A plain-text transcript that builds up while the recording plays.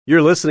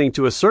You're listening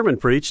to a sermon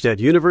preached at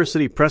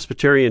University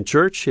Presbyterian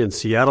Church in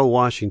Seattle,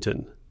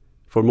 Washington.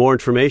 For more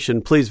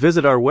information, please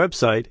visit our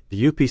website,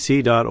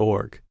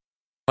 upc.org.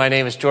 My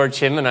name is George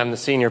Hinman. I'm the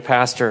senior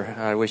pastor.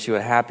 I wish you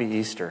a happy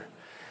Easter.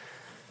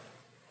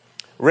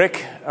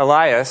 Rick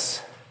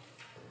Elias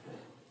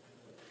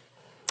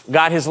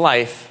got his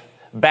life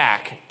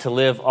back to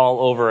live all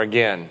over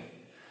again.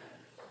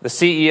 The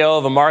CEO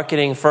of a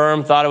marketing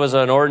firm thought it was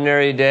an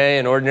ordinary day,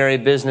 an ordinary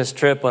business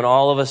trip, when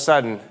all of a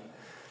sudden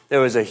there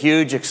was a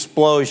huge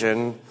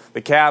explosion.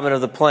 The cabin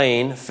of the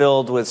plane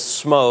filled with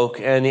smoke,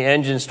 and the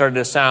engine started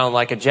to sound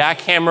like a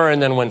jackhammer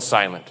and then went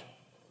silent.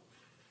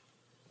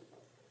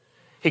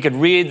 He could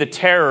read the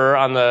terror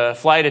on the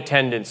flight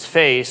attendant's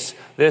face.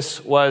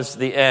 This was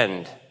the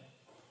end.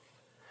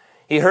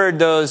 He heard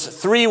those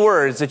three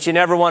words that you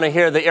never want to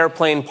hear the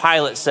airplane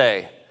pilot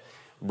say: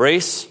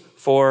 brace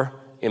for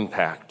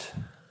impact.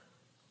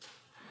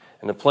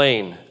 And the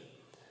plane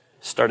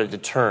started to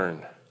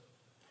turn,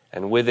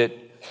 and with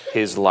it,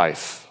 his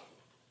life.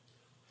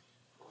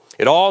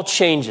 It all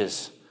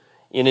changes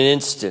in an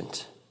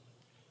instant.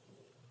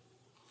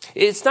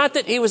 It's not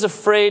that he was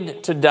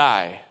afraid to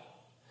die.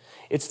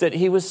 It's that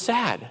he was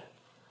sad.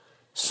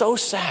 So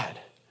sad.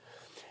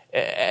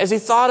 As he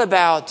thought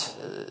about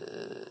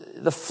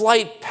the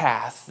flight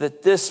path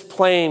that this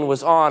plane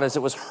was on as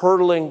it was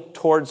hurtling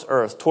towards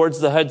Earth, towards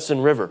the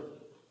Hudson River,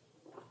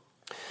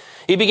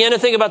 he began to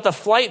think about the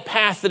flight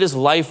path that his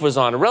life was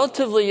on. A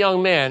relatively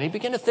young man, he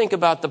began to think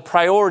about the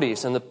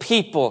priorities and the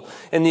people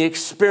and the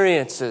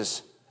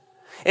experiences.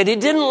 And he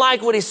didn't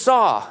like what he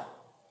saw.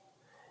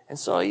 And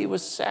so he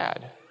was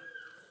sad.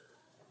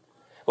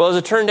 Well, as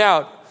it turned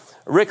out,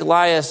 Rick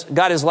Elias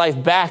got his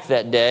life back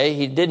that day.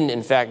 He didn't,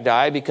 in fact,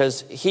 die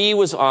because he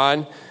was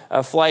on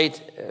flight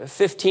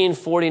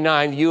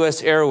 1549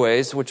 U.S.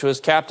 Airways, which was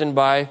captained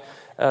by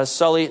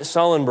Sully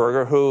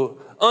Sullenberger, who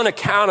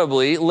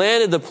unaccountably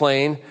landed the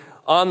plane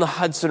on the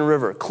Hudson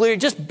River,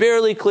 just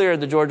barely cleared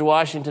the George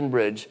Washington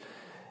Bridge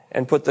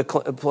and put the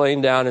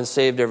plane down and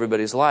saved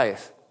everybody's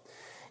life.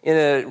 In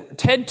a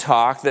TED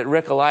Talk that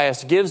Rick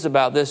Elias gives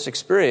about this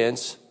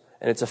experience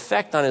and its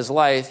effect on his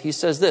life, he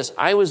says this: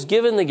 I was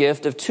given the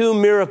gift of two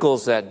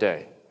miracles that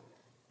day.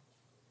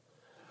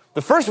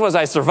 The first was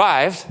I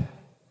survived.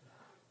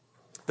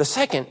 The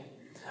second,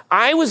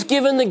 I was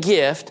given the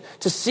gift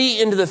to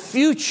see into the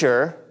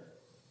future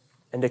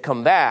and to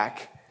come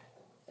back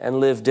and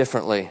live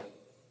differently.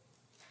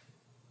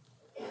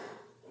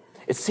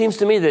 It seems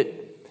to me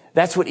that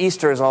that's what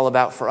Easter is all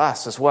about for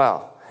us as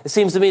well. It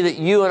seems to me that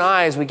you and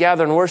I, as we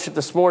gather and worship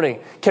this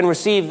morning, can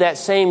receive that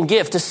same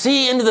gift to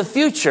see into the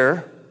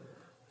future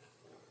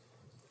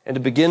and to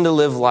begin to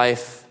live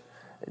life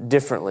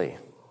differently.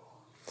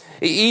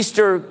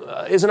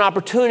 Easter is an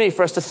opportunity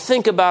for us to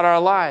think about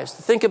our lives,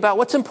 to think about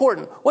what's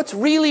important, what's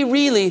really,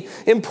 really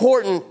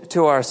important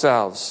to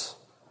ourselves,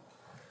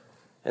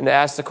 and to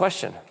ask the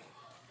question,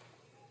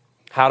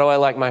 how do I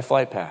like my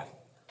flight path?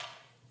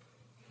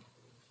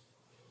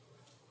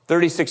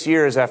 36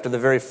 years after the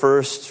very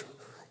first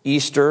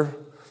Easter,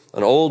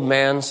 an old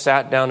man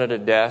sat down at a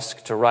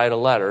desk to write a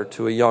letter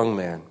to a young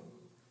man.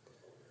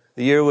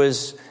 The year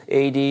was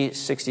AD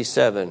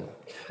 67.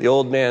 The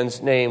old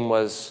man's name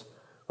was,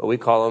 what we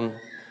call him,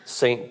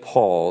 St.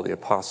 Paul the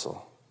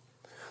Apostle.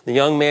 The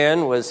young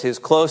man was his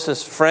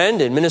closest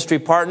friend and ministry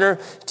partner,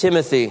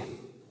 Timothy.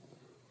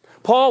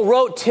 Paul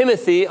wrote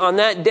Timothy on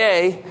that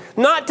day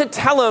not to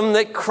tell him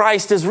that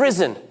Christ is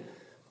risen.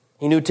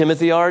 He knew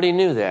Timothy already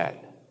knew that.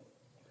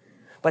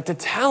 But to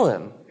tell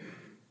him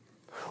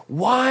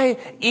why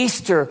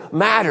Easter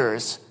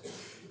matters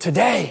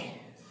today.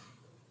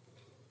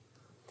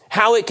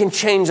 How it can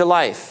change a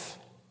life.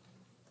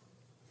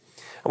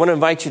 I want to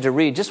invite you to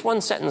read just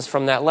one sentence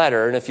from that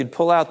letter. And if you'd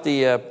pull out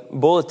the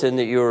bulletin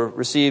that you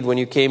received when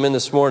you came in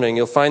this morning,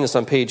 you'll find this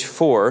on page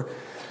 4,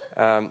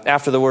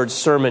 after the word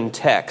sermon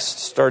text,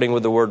 starting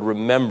with the word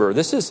remember.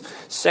 This is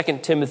 2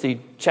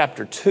 Timothy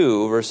chapter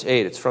 2, verse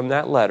 8. It's from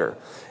that letter.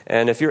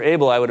 And if you're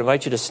able, I would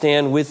invite you to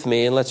stand with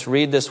me and let's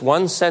read this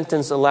one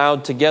sentence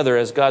aloud together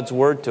as God's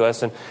word to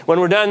us. And when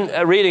we're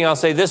done reading, I'll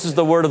say, this is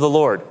the word of the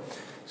Lord.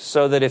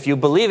 So that if you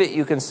believe it,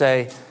 you can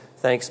say,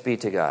 thanks be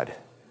to God.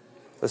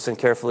 Listen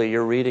carefully,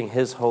 you're reading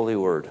his holy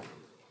word.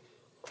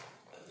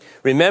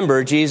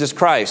 Remember Jesus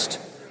Christ,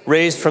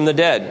 raised from the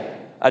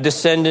dead, a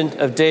descendant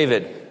of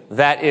David.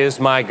 That is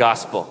my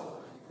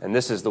gospel. And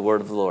this is the word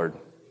of the Lord.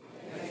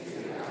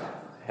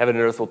 Heaven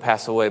and earth will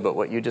pass away, but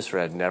what you just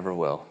read never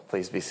will.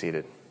 Please be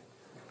seated.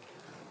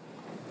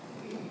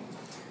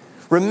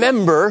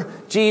 Remember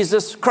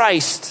Jesus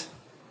Christ,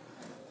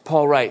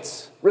 Paul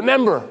writes.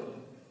 Remember.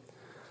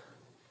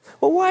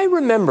 Well, why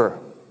remember?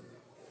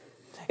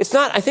 It's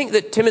not, I think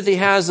that Timothy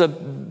has a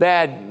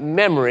bad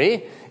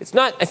memory. It's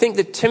not, I think,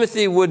 that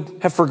Timothy would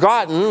have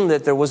forgotten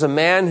that there was a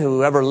man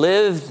who ever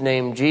lived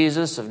named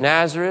Jesus of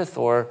Nazareth,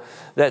 or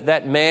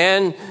that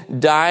man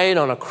died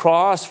on a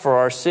cross for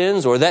our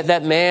sins, or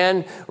that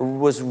man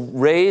was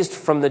raised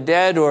from the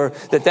dead, or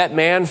that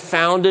man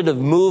founded a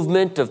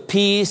movement of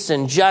peace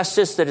and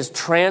justice that is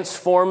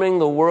transforming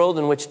the world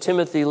in which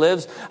Timothy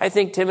lives. I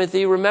think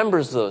Timothy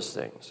remembers those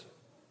things.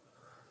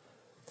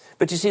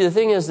 But you see, the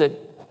thing is that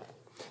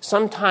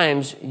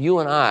sometimes you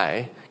and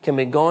I can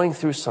be going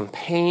through some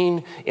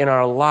pain in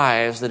our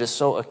lives that is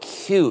so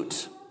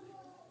acute,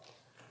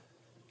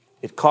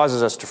 it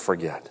causes us to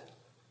forget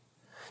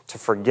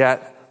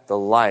the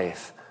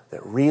life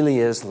that really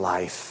is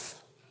life.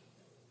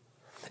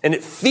 And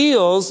it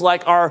feels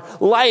like our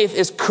life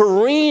is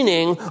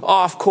careening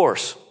off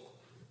course.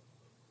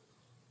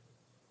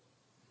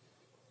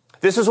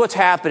 This is what's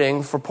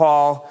happening for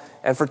Paul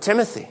and for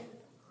Timothy.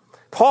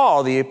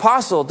 Paul, the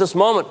apostle, at this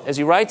moment, as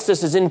he writes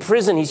this, is in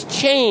prison. He's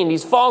chained.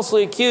 He's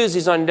falsely accused.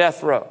 He's on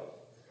death row.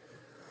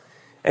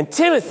 And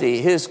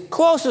Timothy, his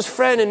closest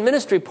friend and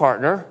ministry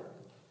partner,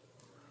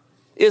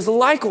 is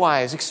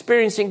likewise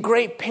experiencing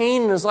great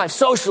pain in his life.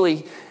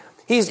 Socially,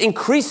 he's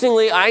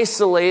increasingly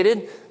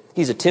isolated.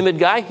 He's a timid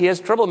guy. He has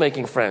trouble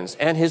making friends.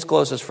 And his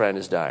closest friend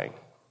is dying.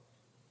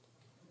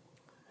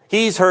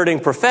 He's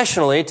hurting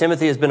professionally.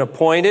 Timothy has been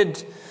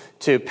appointed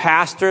to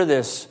pastor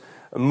this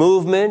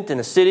movement in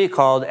a city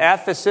called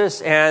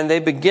Ephesus, and they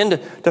begin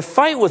to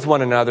fight with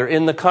one another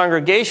in the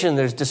congregation.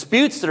 There's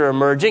disputes that are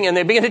emerging, and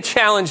they begin to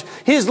challenge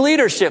his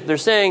leadership. They're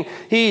saying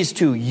he's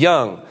too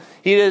young.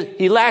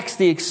 He lacks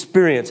the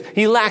experience.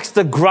 He lacks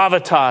the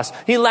gravitas.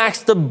 He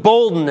lacks the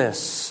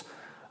boldness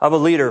of a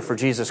leader for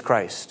Jesus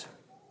Christ.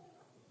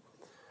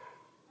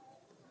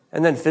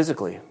 And then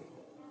physically,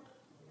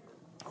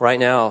 right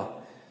now,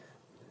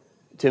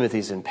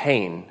 Timothy's in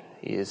pain.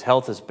 His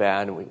health is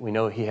bad, and we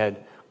know he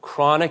had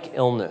chronic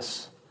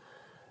illness.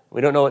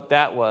 We don't know what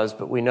that was,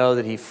 but we know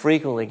that he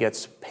frequently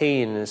gets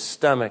pain in his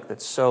stomach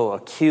that's so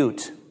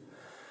acute,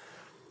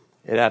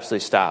 it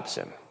absolutely stops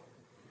him.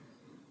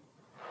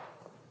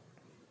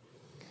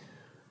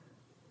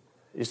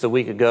 Just a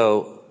week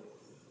ago,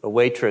 a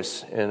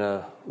waitress in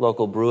a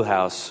local brew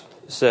house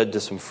said to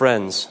some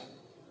friends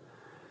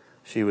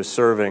she was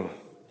serving,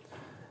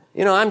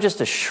 I'm just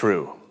a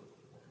shrew.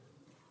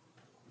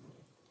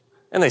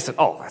 And they said,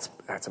 oh,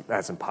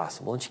 that's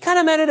impossible. And she kind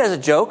of meant it as a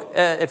joke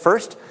at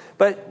first,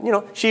 but,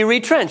 she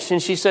retrenched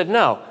and she said,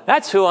 no,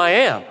 that's who I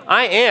am.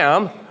 I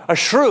am a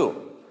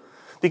shrew,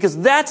 because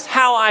that's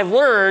how I've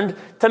learned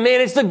to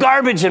manage the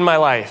garbage in my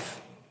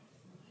life.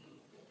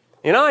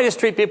 I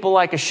just treat people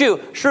like a shrew.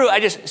 I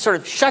just sort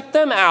of shut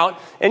them out.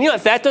 And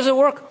if that doesn't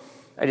work,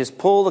 I just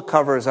pull the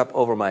covers up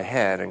over my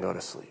head and go to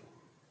sleep.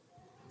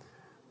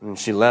 And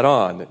she let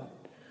on that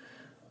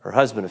her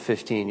husband of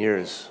 15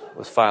 years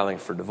was filing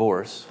for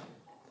divorce.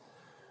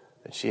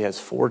 And she has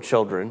 4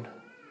 children.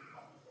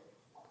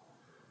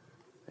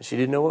 And she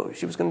didn't know what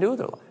she was going to do with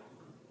her life.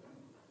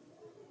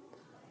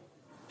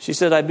 She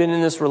said, I've been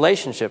in this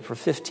relationship for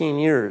 15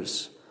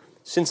 years,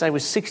 since I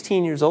was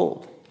 16 years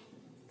old.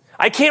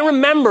 I can't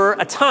remember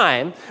a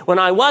time when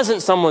I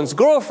wasn't someone's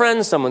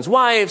girlfriend, someone's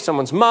wife,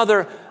 someone's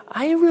mother.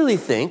 I really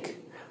think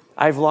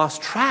I've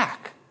lost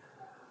track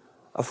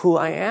of who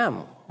I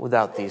am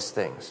without these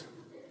things.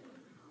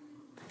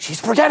 She's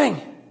forgetting.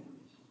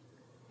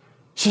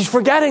 She's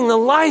forgetting the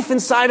life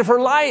inside of her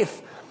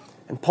life.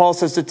 And Paul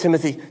says to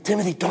Timothy,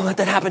 don't let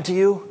that happen to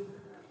you.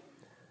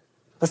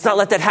 Let's not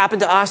let that happen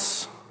to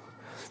us.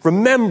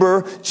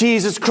 Remember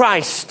Jesus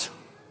Christ.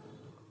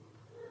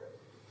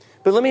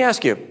 But let me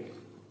ask you,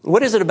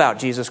 what is it about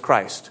Jesus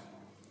Christ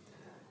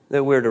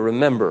that we're to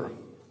remember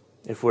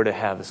if we're to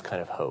have this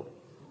kind of hope?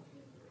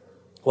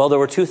 Well, there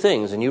were 2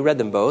 things, and you read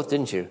them both,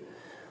 didn't you?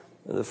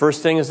 The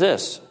first thing is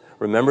this: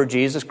 remember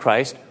Jesus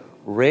Christ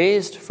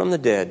raised from the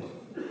dead.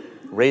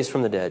 Raised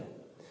from the dead.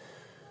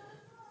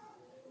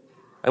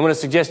 I want to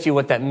suggest to you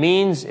what that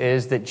means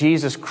is that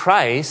Jesus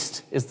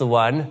Christ is the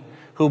one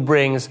who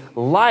brings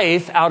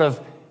life out of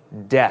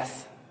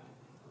death.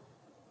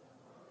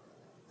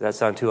 Does that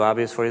sound too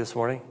obvious for you this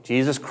morning?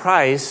 Jesus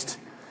Christ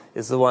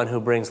is the one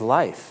who brings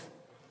life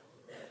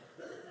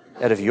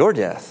out of your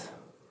death.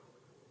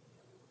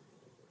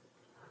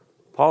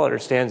 Paul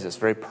understands this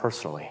very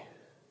personally.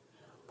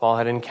 Paul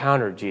had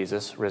encountered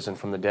Jesus risen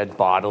from the dead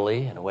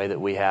bodily in a way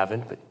that we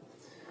haven't, but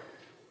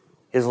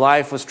his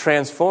life was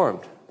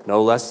transformed,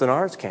 no less than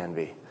ours can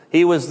be.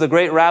 He was the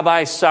great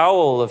Rabbi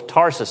Saul of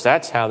Tarsus.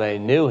 That's how they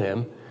knew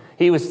him.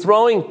 He was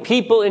throwing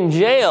people in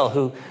jail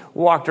who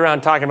walked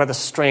around talking about the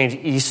strange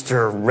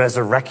Easter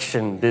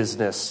resurrection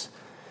business.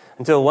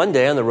 Until one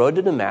day on the road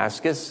to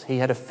Damascus, he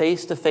had a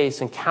face-to-face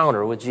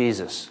encounter with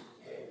Jesus.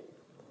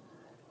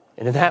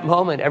 And in that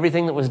moment,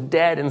 everything that was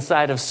dead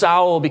inside of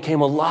Saul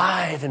became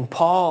alive in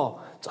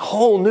Paul. It's a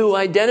whole new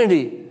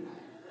identity.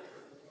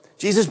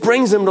 Jesus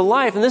brings him to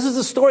life. And this is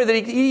the story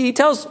that he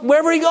tells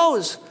wherever he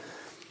goes.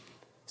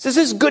 This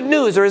is good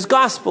news, or his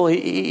gospel.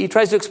 He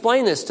tries to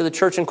explain this to the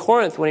church in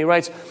Corinth when he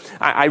writes,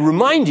 I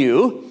remind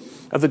you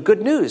of the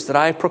good news that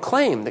I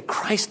proclaim, that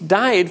Christ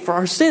died for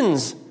our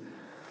sins,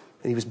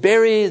 that he was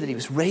buried, that he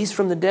was raised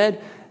from the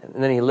dead.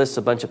 And then he lists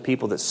a bunch of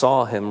people that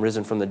saw him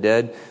risen from the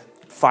dead.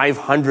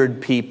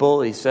 500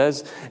 people, he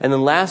says. And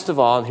then last of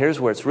all, and here's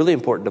where it's really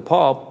important to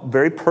Paul,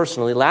 very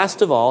personally,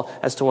 last of all,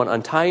 as to one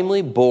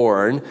untimely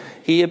born,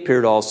 he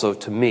appeared also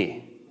to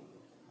me.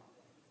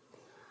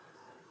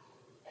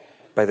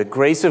 By the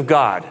grace of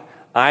God,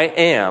 I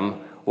am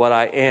what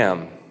I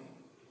am.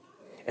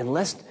 And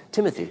lest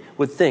Timothy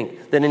would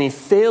think that any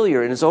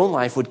failure in his own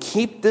life would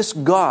keep this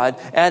God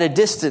at a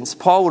distance,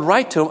 Paul would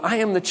write to him, I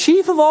am the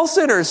chief of all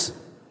sinners.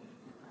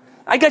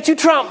 I got you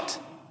trumped.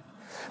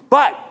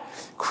 But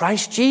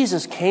Christ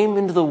Jesus came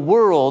into the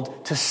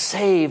world to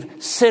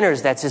save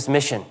sinners. That's his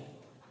mission.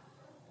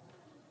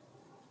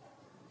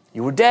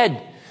 You were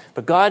dead,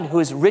 but God, who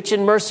is rich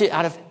in mercy,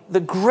 out of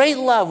the great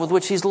love with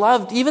which he's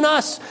loved even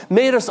us,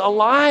 made us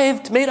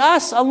alive,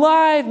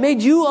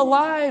 made you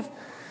alive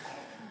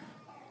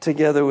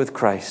together with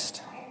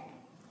Christ.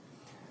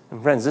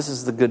 And friends, this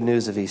is the good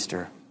news of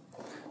Easter,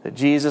 that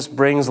Jesus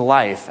brings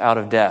life out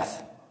of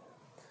death.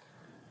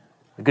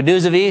 The good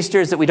news of Easter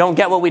is that we don't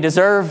get what we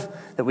deserve,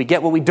 that we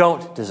get what we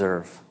don't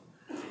deserve.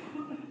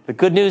 The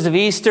good news of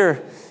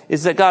Easter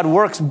is that God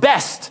works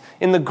best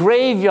in the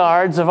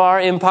graveyards of our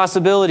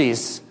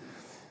impossibilities,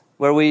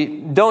 where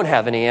we don't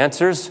have any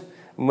answers,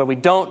 and where we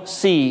don't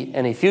see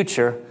any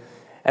future,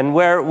 and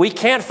where we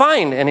can't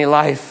find any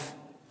life.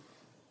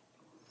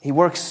 He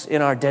works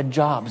in our dead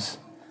jobs,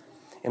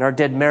 in our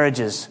dead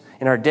marriages,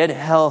 in our dead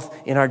health,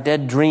 in our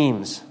dead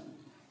dreams.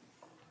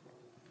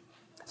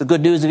 The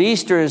good news of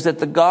Easter is that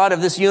the God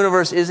of this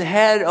universe is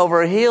head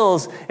over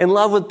heels in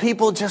love with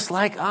people just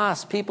like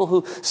us, people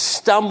who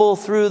stumble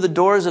through the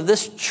doors of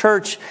this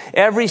church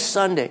every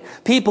Sunday,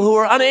 people who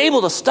are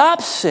unable to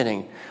stop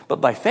sinning.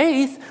 But by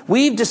faith,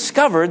 we've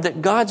discovered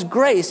that God's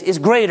grace is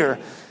greater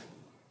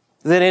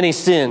than any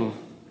sin.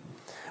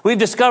 We've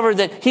discovered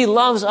that he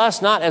loves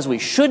us not as we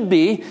should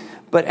be,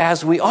 but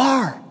as we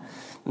are.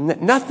 And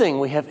that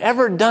nothing we have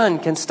ever done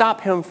can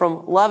stop him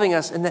from loving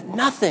us, and that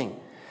nothing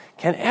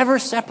can ever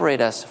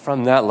separate us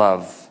from that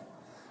love.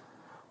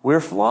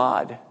 We're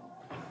flawed.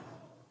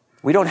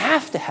 We don't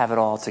have to have it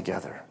all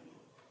together.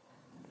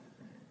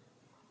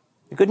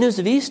 The good news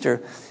of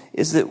Easter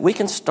is that we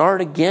can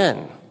start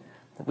again.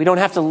 We don't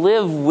have to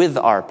live with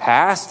our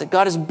past, that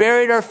God has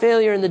buried our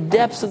failure in the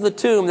depths of the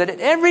tomb, that at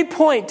every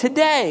point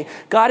today,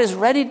 God is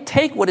ready to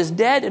take what is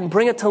dead and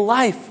bring it to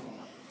life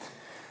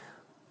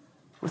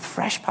with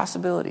fresh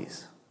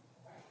possibilities.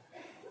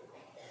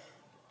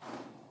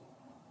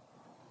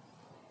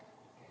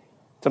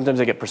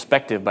 Sometimes I get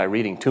perspective by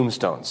reading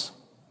tombstones.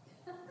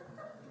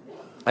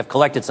 I've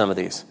collected some of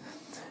these.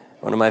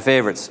 One of my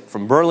favorites,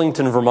 from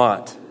Burlington,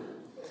 Vermont.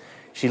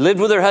 She lived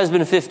with her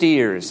husband 50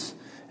 years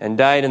and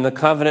died in the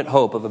confident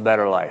hope of a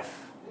better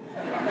life.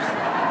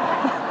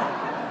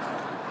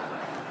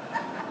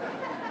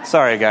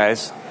 Sorry,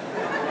 guys.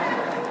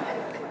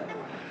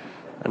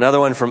 Another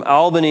one from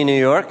Albany, New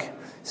York.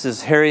 This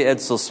is Harry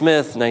Edsel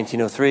Smith,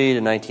 1903 to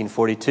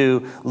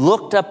 1942,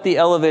 looked up the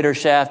elevator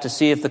shaft to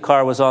see if the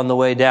car was on the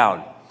way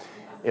down.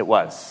 It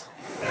was.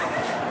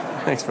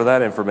 Thanks for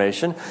that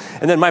information.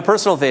 And then my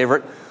personal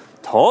favorite,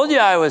 told you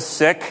I was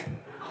sick.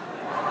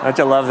 Don't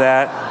you love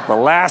that? The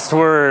last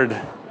word.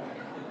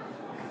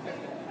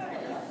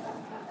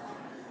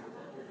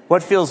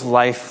 What feels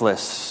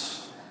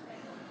lifeless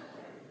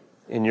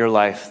in your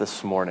life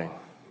this morning?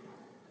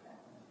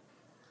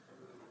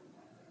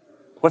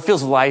 What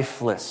feels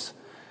lifeless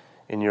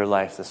in your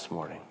life this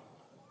morning?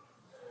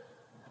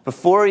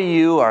 Before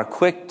you are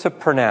quick to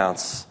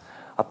pronounce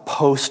a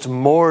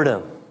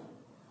post-mortem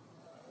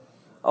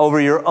over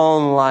your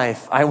own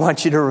life, I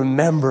want you to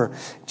remember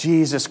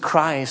Jesus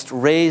Christ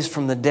raised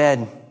from the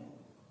dead.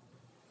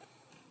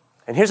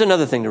 And here's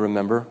another thing to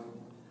remember,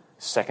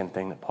 second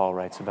thing that Paul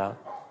writes about.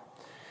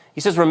 He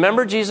says,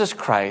 remember Jesus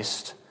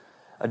Christ,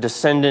 a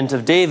descendant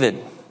of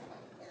David.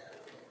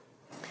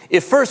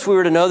 If first we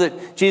were to know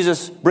that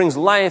Jesus brings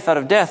life out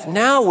of death,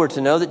 now we're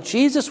to know that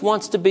Jesus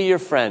wants to be your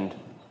friend.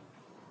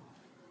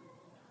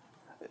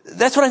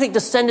 That's what I think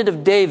descendant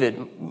of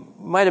David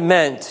might have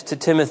meant to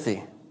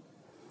Timothy.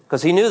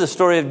 Because he knew the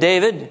story of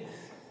David.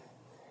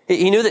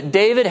 He knew that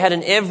David had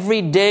an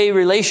everyday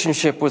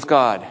relationship with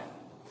God.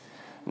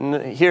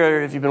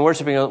 Here, if you've been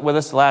worshiping with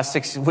us the last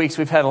 6 weeks,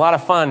 we've had a lot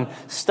of fun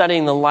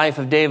studying the life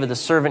of David, the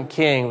servant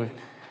king.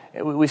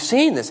 We've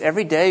seen this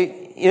everyday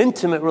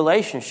intimate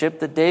relationship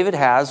that David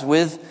has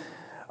with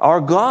our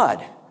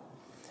God.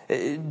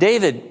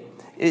 David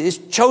is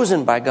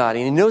chosen by God.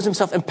 He knows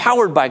himself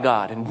empowered by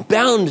God and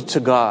bound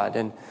to God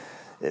and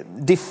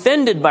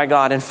defended by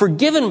God and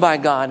forgiven by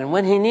God. And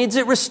when he needs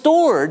it,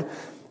 restored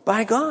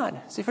by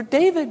God. See, for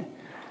David,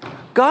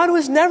 God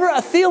was never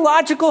a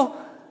theological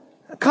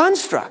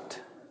construct.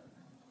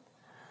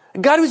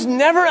 God was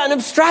never an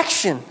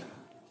abstraction.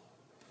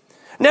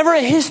 Never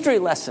a history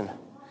lesson.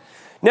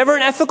 Never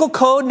an ethical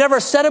code. Never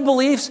a set of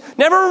beliefs.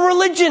 Never a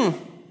religion.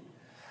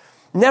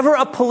 Never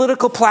a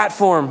political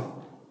platform.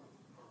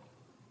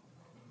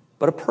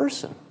 But a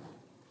person.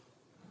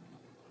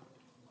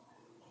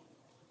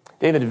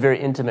 David had very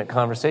intimate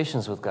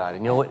conversations with God.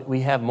 And you know what?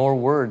 We have more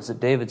words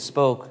that David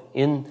spoke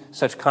in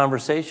such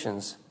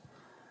conversations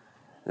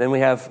than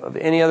we have of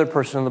any other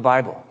person in the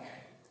Bible.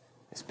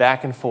 It's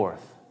back and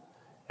forth,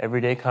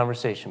 everyday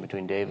conversation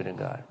between David and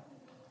God.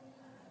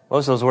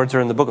 Most of those words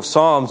are in the book of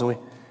Psalms,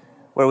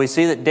 where we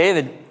see that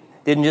David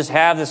didn't just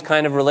have this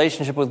kind of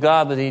relationship with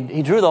God, but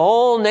he drew the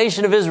whole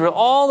nation of Israel,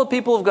 all the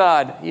people of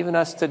God, even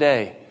us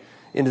today,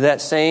 into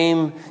that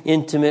same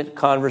intimate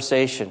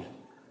conversation,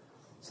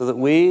 so that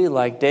we,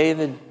 like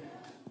David,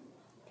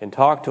 can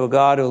talk to a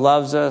God who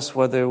loves us,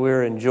 whether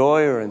we're in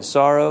joy or in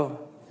sorrow,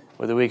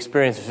 whether we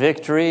experience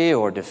victory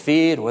or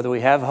defeat, whether we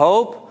have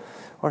hope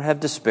or have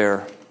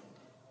despair.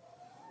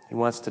 He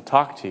wants to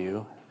talk to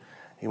you.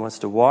 He wants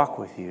to walk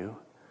with you.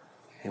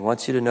 He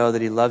wants you to know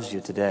that He loves you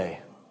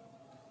today.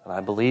 And I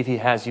believe He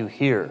has you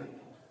here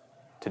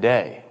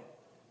today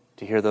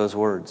to hear those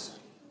words.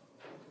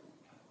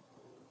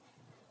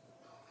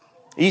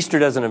 Easter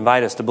doesn't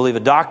invite us to believe a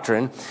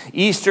doctrine.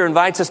 Easter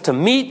invites us to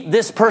meet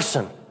this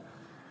person.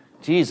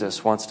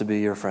 Jesus wants to be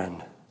your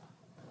friend.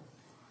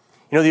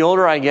 You know, the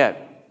older I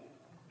get,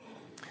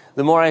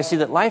 the more I see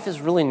that life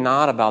is really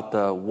not about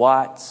the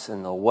whats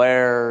and the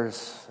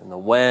wheres and the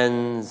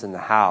whens and the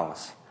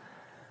hows.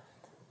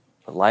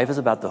 But life is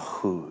about the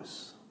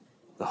whos.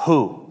 The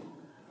who.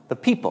 The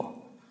people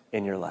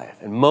in your life.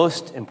 And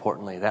most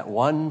importantly, that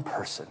one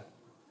person.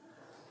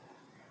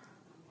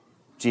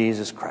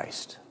 Jesus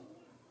Christ.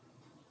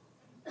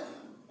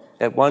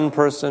 That one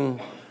person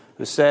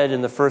who said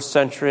in the first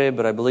century,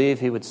 but I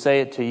believe He would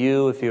say it to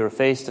you if He were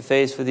face to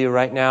face with you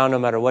right now, no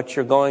matter what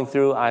you're going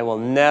through, I will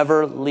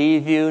never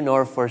leave you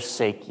nor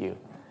forsake you.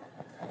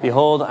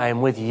 Behold, I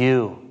am with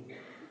you,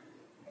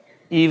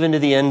 even to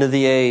the end of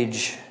the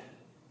age.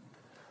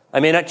 I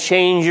may not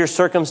change your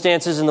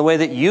circumstances in the way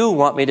that you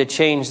want me to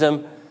change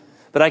them,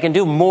 but I can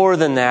do more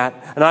than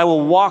that, and I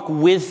will walk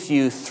with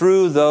you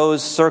through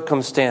those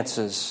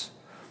circumstances,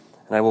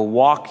 and I will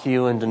walk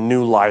you into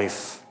new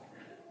life.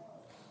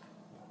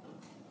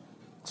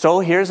 So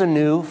here's a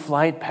new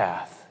flight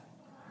path.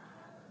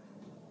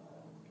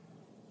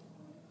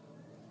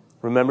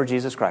 Remember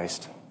Jesus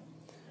Christ,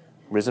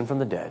 risen from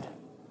the dead,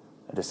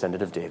 a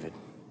descendant of David.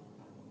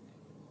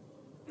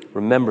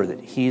 Remember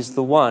that He's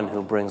the one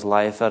who brings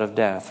life out of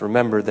death.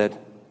 Remember that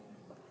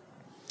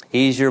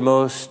He's your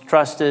most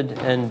trusted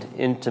and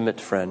intimate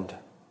friend.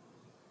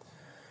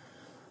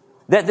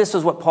 That this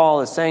is what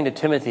Paul is saying to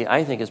Timothy,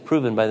 I think, is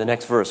proven by the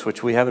next verse,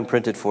 which we haven't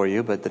printed for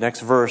you, but the next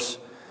verse,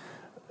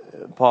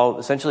 Paul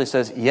essentially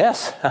says,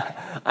 yes,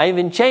 I'm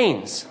in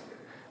chains,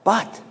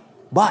 but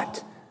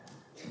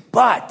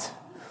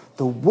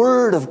the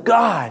Word of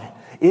God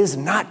is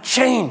not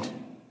chained.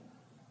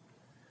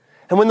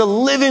 And when the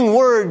living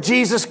Word,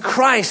 Jesus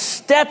Christ,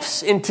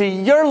 steps into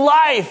your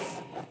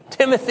life,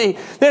 Timothy,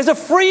 there's a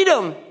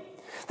freedom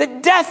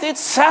that death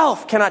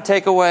itself cannot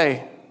take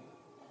away.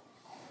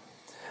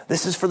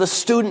 This is for the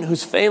student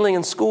who's failing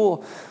in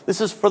school. This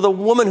is for the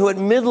woman who at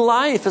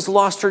midlife has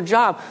lost her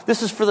job.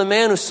 This is for the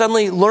man who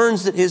suddenly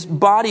learns that his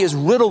body is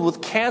riddled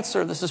with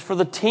cancer. This is for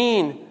the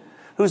teen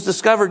who's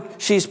discovered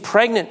she's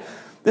pregnant.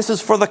 This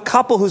is for the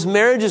couple whose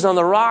marriage is on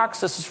the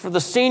rocks. This is for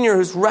the senior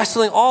who's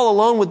wrestling all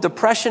alone with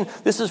depression.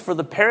 This is for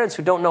the parents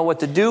who don't know what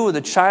to do with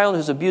a child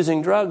who's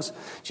abusing drugs.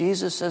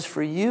 Jesus says,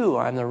 for you,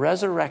 I'm the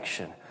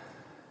resurrection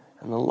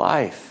and the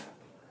life.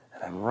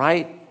 And I'm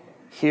right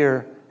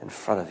here in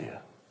front of you.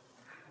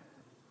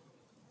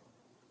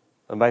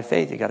 And by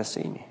faith, you got to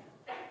see me.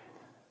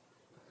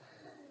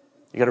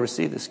 You got to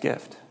receive this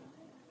gift.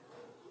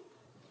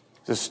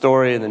 There's a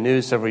story in the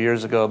news several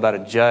years ago about a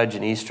judge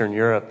in Eastern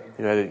Europe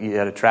who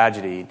had a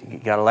tragedy. He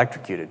got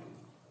electrocuted.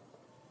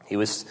 He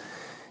was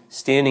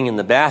standing in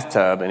the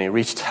bathtub and he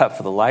reached up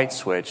for the light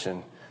switch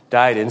and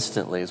died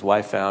instantly. His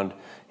wife found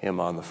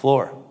him on the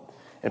floor.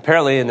 And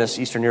apparently in this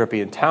Eastern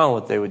European town,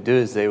 what they would do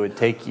is they would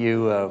take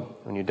you,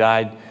 when you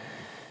died,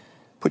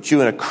 put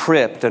you in a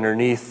crypt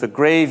underneath the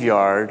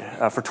graveyard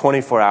for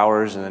 24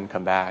 hours and then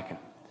come back.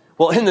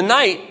 Well, in the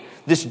night,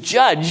 this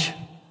judge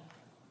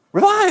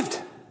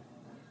revived.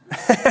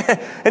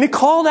 And he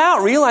called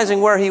out,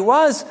 realizing where he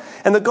was.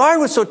 And the guard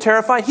was so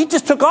terrified, he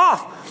just took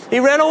off. He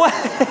ran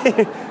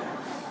away.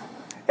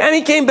 And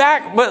he came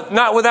back, but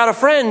not without a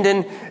friend.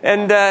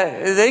 And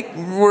they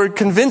were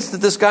convinced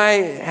that this guy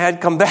had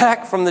come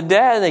back from the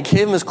dead. And they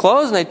gave him his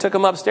clothes and they took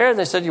him upstairs. And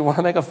they said, you want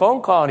to make a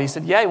phone call? And he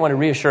said, yeah, he wanted to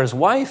reassure his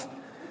wife.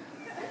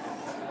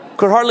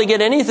 Could hardly get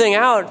anything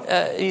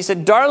out. He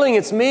said, darling,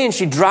 it's me. And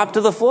she dropped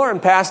to the floor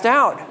and passed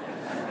out.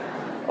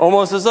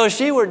 Almost as though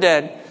she were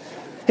dead.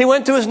 He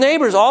went to his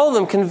neighbors, all of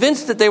them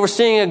convinced that they were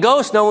seeing a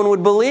ghost. No one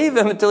would believe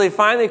him until he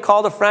finally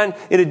called a friend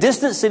in a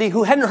distant city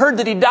who hadn't heard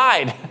that he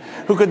died,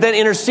 who could then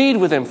intercede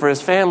with him for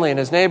his family and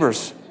his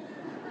neighbors.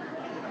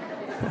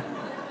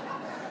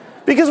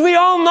 Because we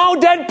all know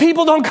dead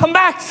people don't come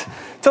back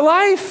to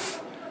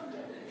life.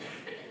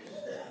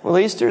 Well,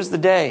 Easter's the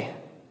day.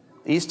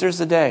 Easter's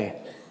the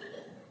day.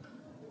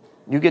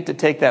 You get to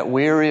take that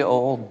weary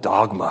old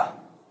dogma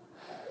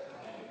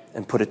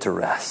and put it to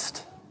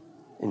rest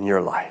in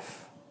your life.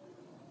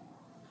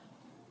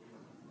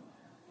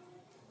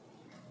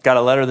 Got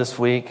a letter this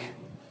week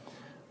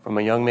from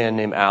a young man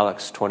named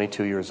Alex,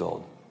 22 years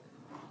old.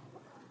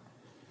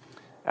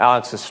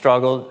 Alex has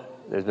struggled.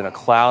 There's been a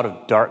cloud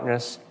of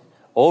darkness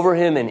over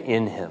him and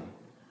in him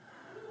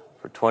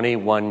for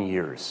 21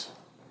 years.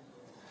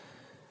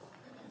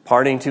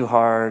 Partying too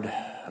hard,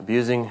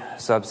 abusing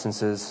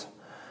substances,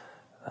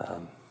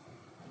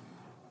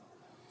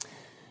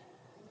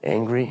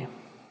 angry.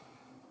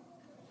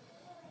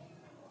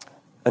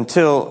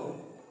 Until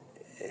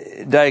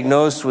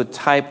diagnosed with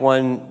type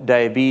 1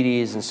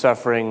 diabetes and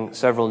suffering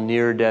several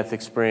near-death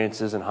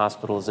experiences and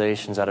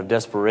hospitalizations, out of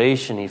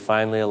desperation, he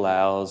finally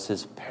allows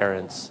his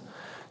parents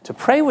to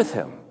pray with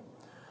him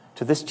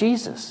to this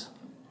Jesus.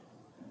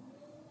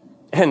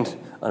 And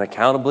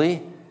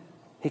unaccountably,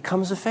 he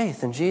comes to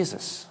faith in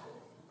Jesus.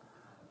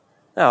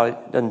 Now,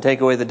 it doesn't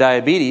take away the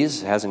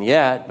diabetes, hasn't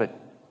yet, but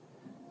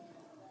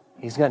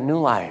he's got new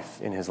life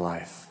in his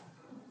life.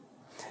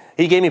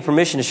 He gave me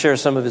permission to share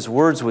some of his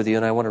words with you,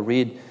 and I want to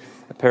read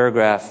a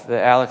paragraph.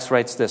 Alex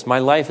writes this: "My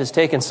life has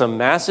taken some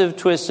massive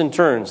twists and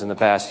turns in the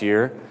past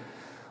year,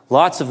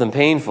 lots of them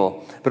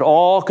painful, but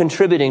all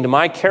contributing to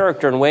my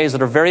character in ways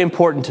that are very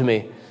important to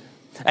me.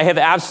 I have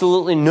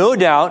absolutely no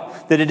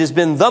doubt that it has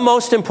been the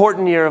most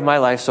important year of my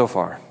life so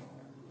far.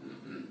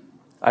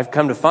 I've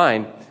come to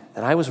find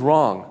that I was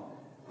wrong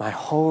my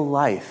whole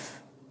life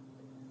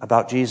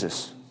about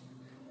Jesus.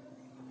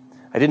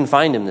 I didn't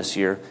find him this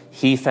year.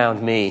 He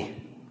found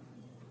me.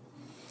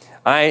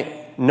 I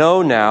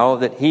know now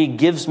that he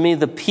gives me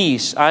the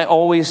peace I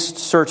always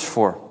search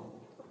for.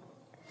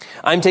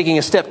 I'm taking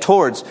a step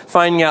towards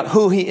finding out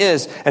who he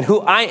is and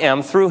who I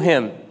am through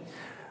him.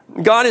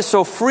 God is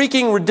so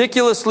freaking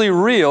ridiculously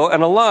real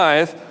and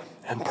alive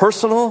and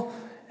personal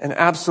and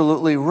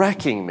absolutely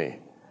wrecking me,"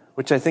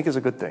 which I think is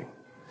a good thing.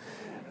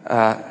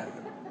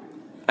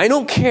 "I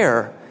don't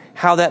care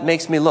how that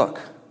makes me look.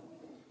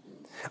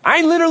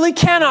 I literally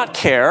cannot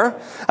care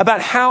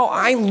about how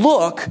I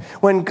look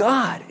when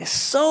God is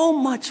so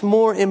much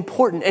more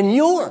important, and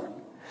you're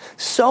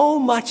so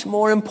much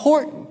more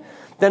important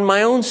than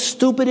my own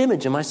stupid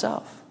image of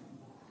myself.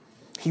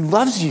 He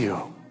loves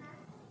you.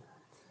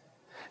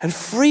 And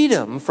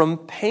freedom from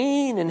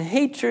pain and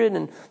hatred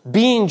and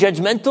being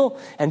judgmental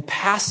and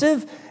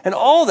passive and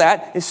all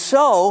that is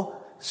so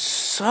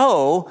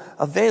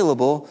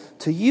available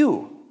to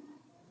you.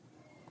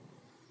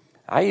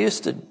 I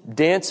used to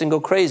dance and go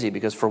crazy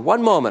because for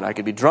one moment I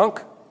could be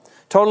drunk,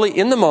 totally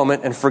in the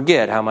moment, and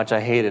forget how much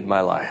I hated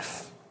my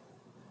life.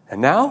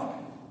 And now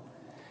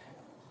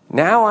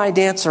I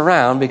dance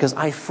around because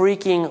I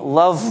freaking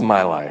love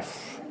my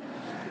life.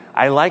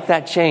 I like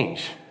that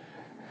change.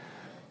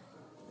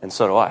 And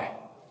so do I.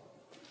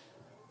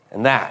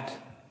 And that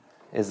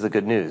is the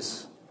good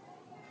news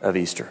of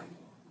Easter.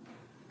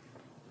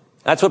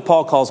 That's what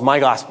Paul calls my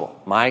gospel,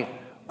 my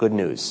good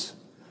news.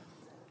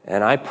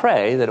 And I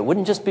pray that it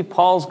wouldn't just be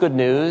Paul's good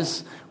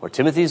news or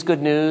Timothy's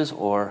good news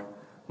or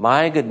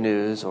my good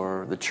news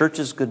or the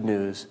church's good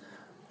news,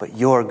 but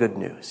your good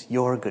news,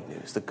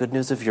 the good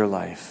news of your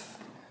life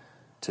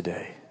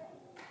today.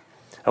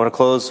 I want to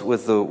close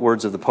with the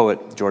words of the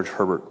poet George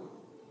Herbert,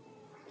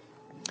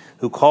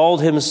 who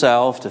called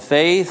himself to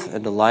faith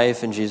and to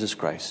life in Jesus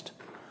Christ.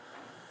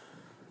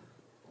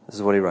 This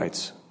is what he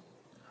writes: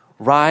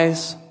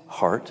 "Rise,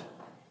 heart,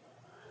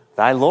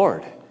 thy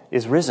Lord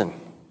is risen.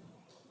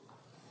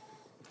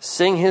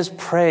 Sing his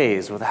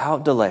praise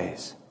without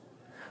delays,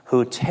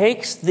 who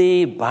takes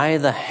thee by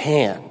the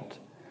hand,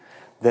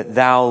 that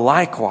thou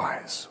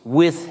likewise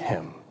with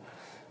him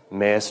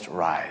mayest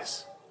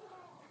rise."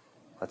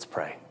 Let's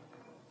pray.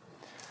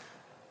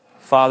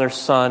 Father,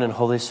 Son, and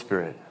Holy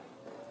Spirit,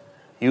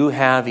 you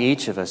have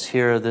each of us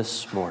here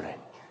this morning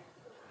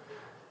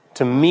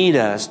to meet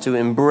us, to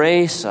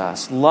embrace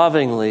us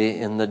lovingly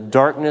in the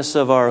darkness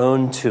of our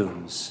own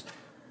tombs,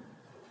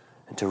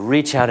 and to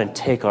reach out and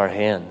take our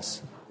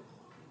hands.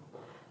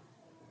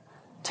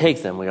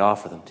 Take them, we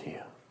offer them to you.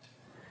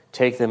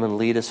 Take them and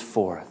lead us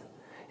forth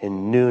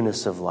in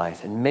newness of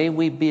life. And may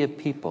we be a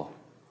people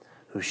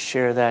who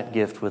share that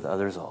gift with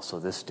others also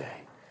this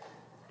day.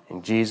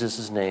 In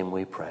Jesus' name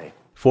we pray.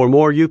 For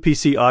more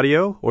UPC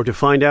audio or to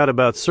find out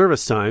about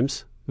service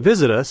times,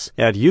 visit us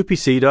at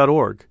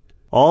upc.org.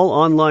 All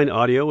online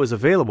audio is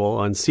available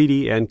on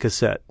CD and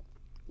cassette.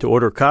 To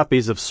order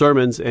copies of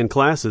sermons and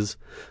classes,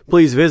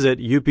 please visit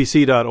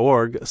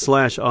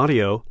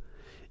upc.org/audio,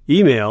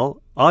 email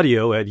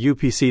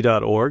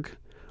audio@upc.org,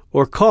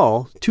 or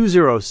call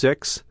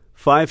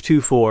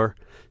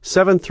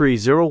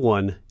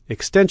 206-524-7301,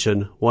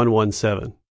 extension 117.